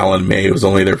 you had Alan May, who was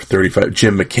only there for 35,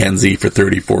 Jim McKenzie for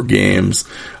 34 games,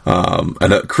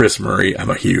 and Chris Murray. I'm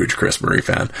a huge Chris Murray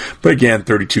fan, but again,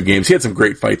 32 games. He had some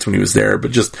great fights when he was there,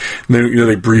 but just,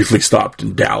 they briefly stopped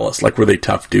in Dallas. Like, were they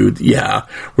tough dudes? Yeah.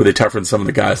 Were they tougher than some of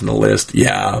the guys on the list?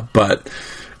 Yeah. But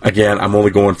again, I'm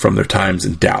only going from their times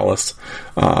in Dallas.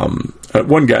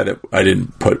 One guy that I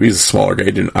didn't put, he's a smaller guy.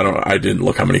 I didn't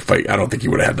look how many fights. I don't think he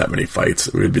would have had that many fights.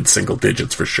 It would have been single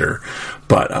digits for sure.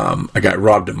 But I got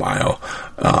Rob DeMaio.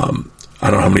 I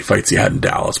don't know how many fights he had in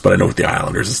Dallas, but I know with the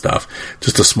Islanders and stuff,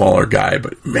 just a smaller guy,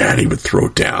 but man, he would throw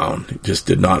down. He just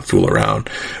did not fool around,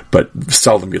 but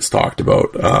seldom gets talked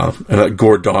about. And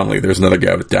Gord Donnelly, there's another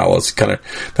guy with Dallas, that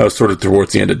was sort of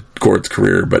towards the end of Gord's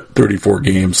career, but 34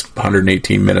 games,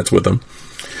 118 minutes with him.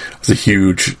 I was a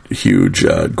huge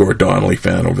Gord Donnelly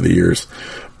fan over the years.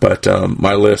 But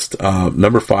my list,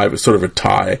 number 5 is sort of a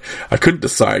tie. I couldn't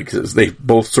decide because they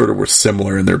both sort of were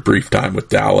similar in their brief time with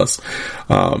Dallas.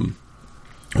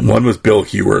 One was Bill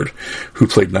Heward, who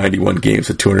played 91 games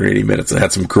at 280 minutes and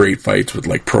had some great fights with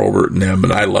like Probert and them.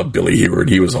 And I love Billy Heward.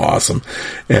 He was awesome.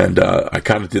 And I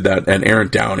kind of did that. And Aaron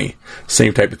Downey,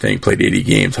 same type of thing, played 80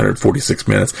 games, 146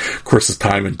 minutes. Of course, his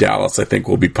time in Dallas, I think,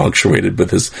 will be punctuated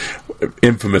with his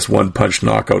infamous one-punch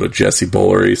knockout of Jesse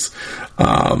Boulerice.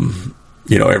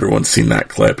 Everyone's seen that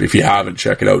clip. If you haven't,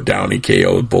 check it out. Downey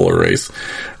KO'd Boulerice.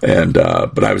 And,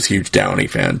 but I was a huge Downey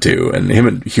fan too. And him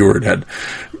and Heward had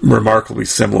remarkably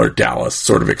similar Dallas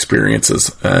sort of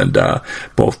experiences, and,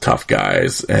 both tough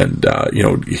guys. And,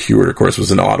 Heward, of course,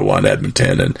 was in Ottawa and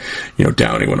Edmonton, and,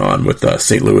 Downey went on with,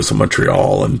 St. Louis and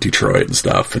Montreal and Detroit and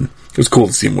stuff. And it was cool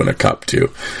to see him win a cup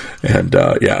too. And,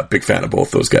 big fan of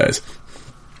both those guys.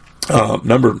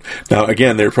 Now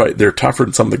again, they're tougher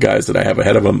than some of the guys that I have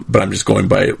ahead of them, but I'm just going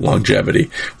by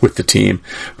longevity with the team.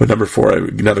 But number 4,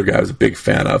 another guy I was a big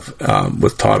fan of,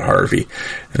 was Todd Harvey.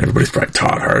 And everybody's probably,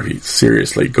 Todd Harvey,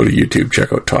 seriously, go to YouTube,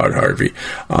 check out Todd Harvey.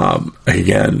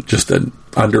 Again, just an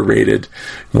underrated,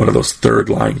 one of those third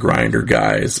line grinder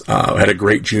guys. Had a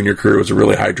great junior career, was a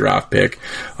really high draft pick,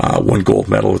 won gold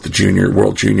medal with the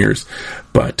World Juniors,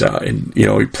 but,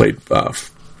 he played,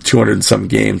 200 and some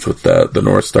games with the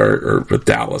North Star, or with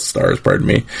Dallas Stars,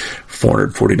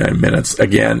 449 minutes.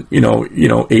 Again,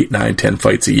 8, 9, 10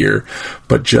 fights a year,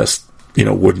 but just,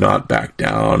 would not back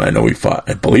down. I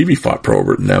believe he fought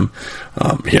Probert and them.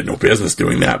 He had no business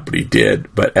doing that, but he did.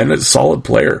 And a solid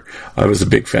player. I was a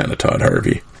big fan of Todd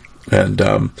Harvey. And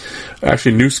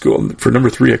actually, new school, for number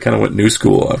 3, I kind of went new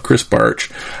school. Chris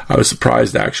Barch. I was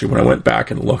surprised, actually, when I went back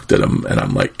and looked at him, and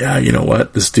I'm like, yeah, you know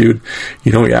what? This dude,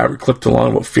 he clipped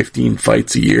along about 15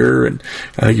 fights a year, and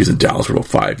I think he was in Dallas for about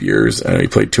 5 years, and he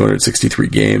played 263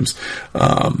 games.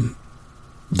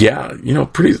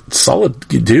 Pretty solid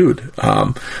dude.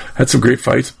 Had some great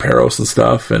fights with Peros and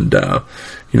stuff, and,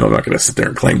 I'm not going to sit there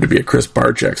and claim to be a Chris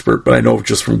Barch expert, but I know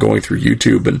just from going through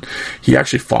YouTube, and he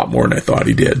actually fought more than I thought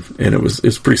he did, and it was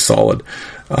pretty solid.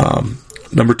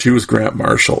 Number 2 is Grant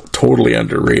Marshall, totally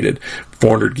underrated.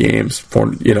 400 games,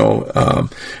 I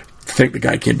think the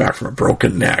guy came back from a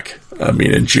broken neck.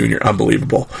 In junior,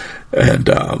 unbelievable. And,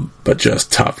 but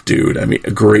just tough dude.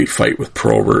 A great fight with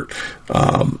Probert.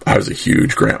 I was a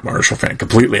huge Grant Marshall fan,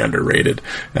 completely underrated.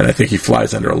 And I think he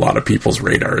flies under a lot of people's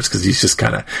radars because he's just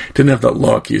didn't have that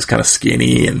look. He was kind of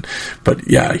skinny, but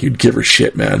yeah, he'd give her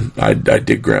shit, man. I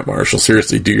dig Grant Marshall.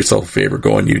 Seriously, do yourself a favor,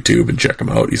 go on YouTube and check him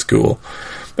out. He's cool.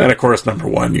 And of course, number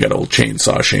 1, you got old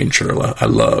chainsaw Shane Churla. I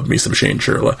love me some Shane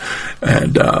Churla.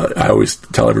 And I always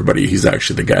tell everybody he's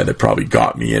actually the guy that probably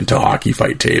got me into hockey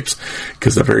fight tapes,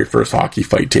 because the very first hockey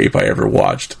fight tape I ever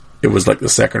watched, it was like the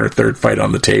second or third fight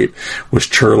on the tape, was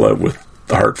Churla with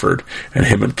Hartford, and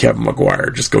him and Kevin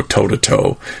McGuire just go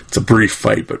toe-to-toe. It's a brief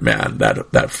fight, but man,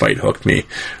 that fight hooked me.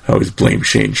 I always blame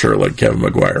Shane Churla and Kevin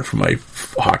McGuire for my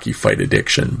hockey fight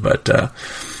addiction, but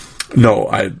no,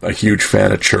 I'm a huge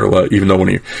fan of Churla, even though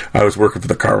when I was working for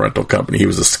the car rental company, he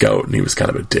was a scout, and he was kind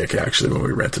of a dick, actually, when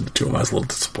we rented it to him. I was a little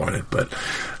disappointed, but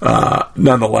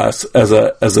nonetheless, as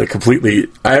a completely,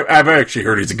 I've actually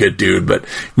heard he's a good dude, but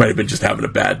he might have been just having a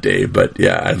bad day, but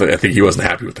yeah, I think he wasn't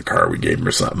happy with the car we gave him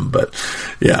or something, but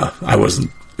yeah, it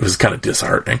was kind of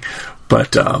disheartening,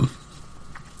 but I'm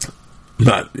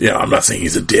not saying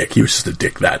he's a dick. He was just a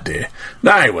dick that day.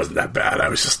 Nah, he wasn't that bad. I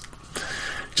was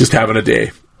just having a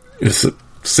day. It's the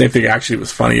same thing. Actually, it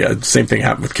was funny. Same thing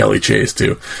happened with Kelly Chase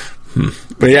too.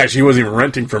 But yeah, she wasn't even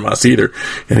renting from us either,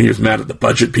 and he was mad at the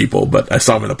budget people. But I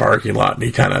saw him in the parking lot, and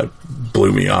he kind of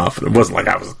blew me off. And it wasn't like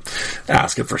I was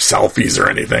asking for selfies or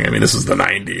anything. This is the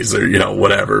 90s or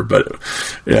whatever. But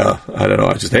yeah, I don't know.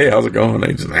 I just, hey, how's it going? And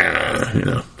he just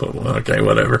but, okay,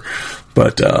 whatever.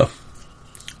 But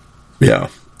yeah.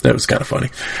 That was kind of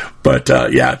funny. But,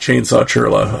 Chainsaw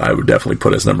Churla, I would definitely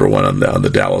put as number 1 on the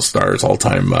Dallas Stars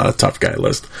all-time tough guy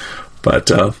list. But,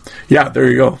 there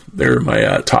you go. They're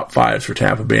my top 5s for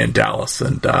Tampa Bay and Dallas.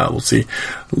 And we'll see.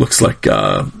 Looks like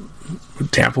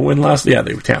Tampa win last night?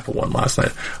 Yeah, Tampa won last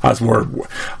night. I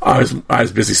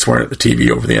was busy swearing at the TV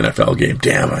over the NFL game.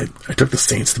 Damn, I took the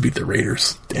Saints to beat the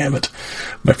Raiders. Damn it.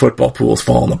 My football pool is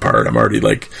falling apart. I'm already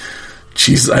like...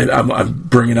 Jeez, I'm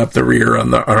bringing up the rear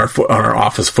on our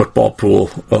office football pool.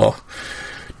 Well,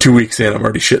 2 weeks in, I'm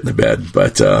already shitting the bed.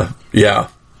 But, yeah.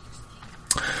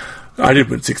 I did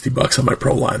win $60 on my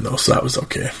pro line, though, so that was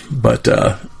okay. But,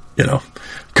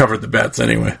 covered the bets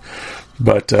anyway.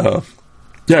 But,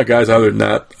 yeah, guys, other than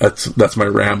that, that's my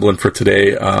rambling for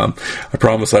today. I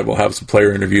promise I will have some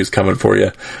player interviews coming for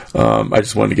you. I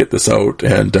just wanted to get this out.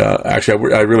 And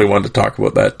actually, I really wanted to talk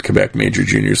about that Quebec Major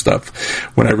Junior stuff.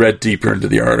 When I read deeper into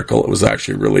the article, it was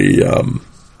actually really...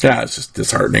 it's just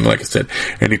disheartening. Like I said,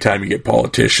 anytime you get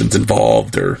politicians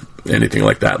involved or anything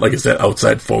like that, like I said,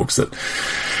 outside folks that,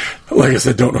 like I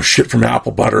said, don't know shit from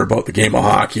apple butter about the game of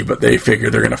hockey, but they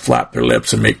figure they're going to flap their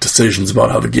lips and make decisions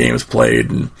about how the game is played.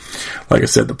 And like I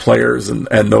said, the players and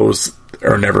those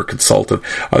are never consulted.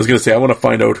 I was going to say, I want to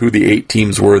find out who the 8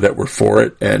 teams were that were for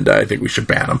it, and I think we should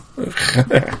ban them.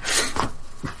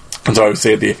 And so I would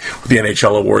say with the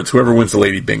NHL awards, whoever wins the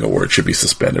Lady Byng Award should be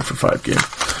suspended for 5 games.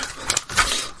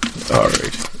 All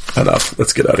right, enough.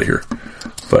 Let's get out of here.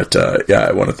 But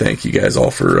I want to thank you guys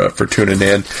all for tuning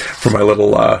in for my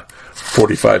little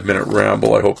 45-minute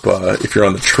ramble. I hope if you're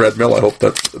on the treadmill, I hope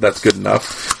that's good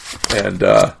enough. And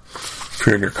if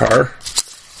you're in your car,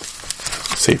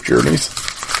 safe journeys.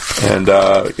 And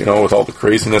with all the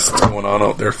craziness that's going on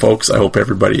out there, folks, I hope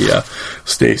everybody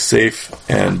stays safe.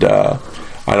 And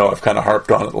I know I've kind of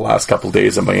harped on it the last couple of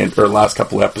days last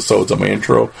couple of episodes of my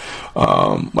intro.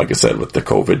 Like I said, with the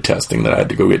COVID testing that I had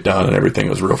to go get done and everything,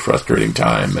 it was a real frustrating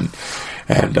time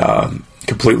and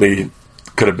completely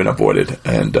could have been avoided.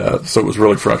 And so it was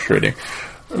really frustrating.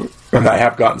 And I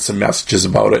have gotten some messages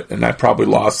about it, and I probably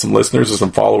lost some listeners or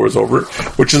some followers over it,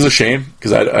 which is a shame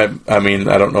because I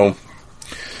don't know.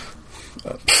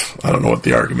 I don't know what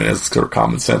the argument is. It's sort of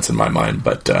common sense in my mind,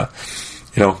 but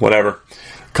whatever.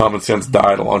 Common sense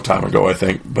died a long time ago, I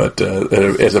think, but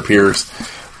it appears.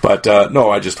 But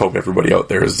no, I just hope everybody out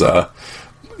there is,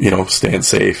 staying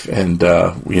safe, and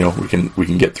we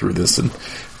can get through this and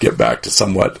get back to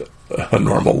somewhat a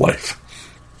normal life.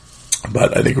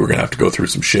 But I think we're gonna have to go through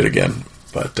some shit again.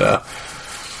 But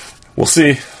we'll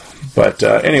see. But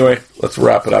anyway, let's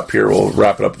wrap it up here. We'll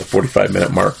wrap it up at the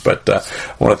 45-minute mark. But I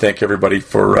want to thank everybody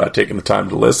for taking the time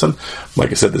to listen.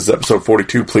 Like I said, this is episode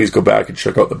 42. Please go back and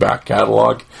check out the back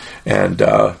catalog. And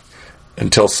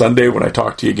until Sunday, when I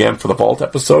talk to you again for the Vault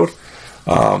episode,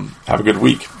 have a good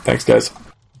week. Thanks, guys.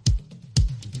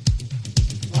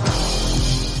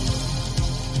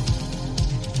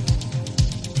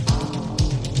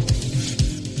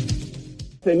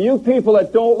 And you people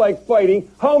that don't like fighting,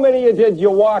 how many of you did you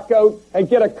walk out and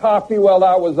get a coffee while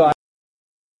that was on?